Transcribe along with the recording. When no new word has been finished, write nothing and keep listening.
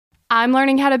I'm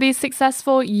learning how to be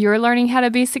successful. You're learning how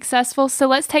to be successful. So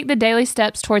let's take the daily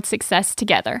steps towards success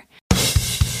together.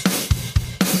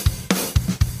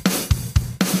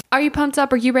 Are you pumped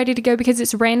up? Are you ready to go? Because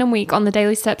it's random week on the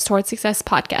Daily Steps Towards Success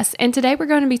podcast. And today we're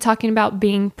going to be talking about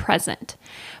being present.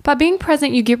 By being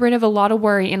present, you get rid of a lot of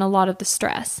worry and a lot of the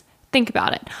stress. Think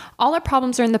about it. All our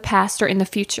problems are in the past or in the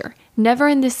future, never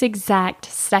in this exact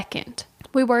second.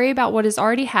 We worry about what has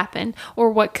already happened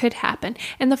or what could happen.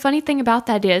 And the funny thing about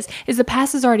that is the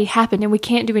past has already happened and we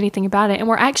can't do anything about it. And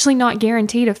we're actually not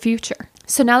guaranteed a future.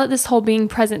 So now that this whole being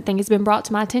present thing has been brought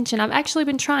to my attention, I've actually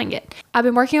been trying it. I've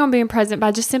been working on being present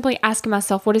by just simply asking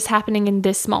myself what is happening in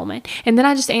this moment. And then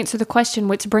I just answer the question,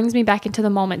 which brings me back into the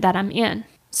moment that I'm in.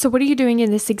 So what are you doing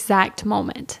in this exact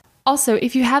moment? Also,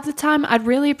 if you have the time, I'd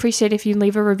really appreciate if you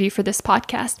leave a review for this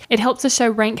podcast. It helps the show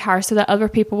rank higher so that other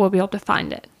people will be able to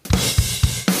find it.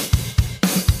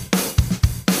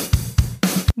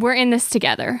 We're in this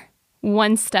together,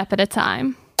 one step at a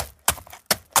time.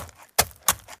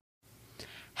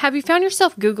 Have you found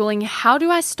yourself Googling, how do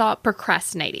I stop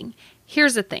procrastinating?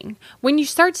 Here's the thing. When you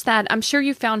search that, I'm sure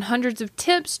you found hundreds of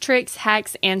tips, tricks,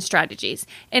 hacks, and strategies.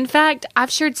 In fact, I've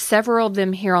shared several of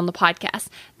them here on the podcast.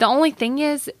 The only thing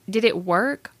is, did it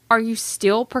work? Are you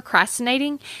still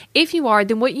procrastinating? If you are,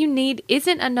 then what you need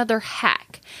isn't another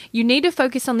hack. You need to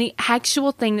focus on the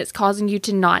actual thing that's causing you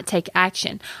to not take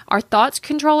action. Our thoughts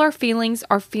control our feelings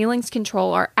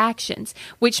control our actions,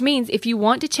 which means if you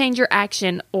want to change your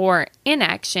action or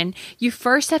inaction, you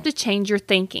first have to change your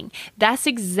thinking. That's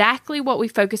exactly what we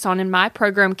focus on in my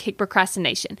program, Kick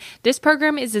Procrastination. This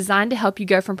program is designed to help you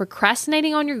go from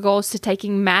procrastinating on your goals to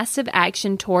taking massive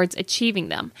action towards achieving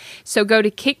them. So go to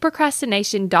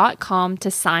kickprocrastination.com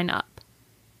to sign up.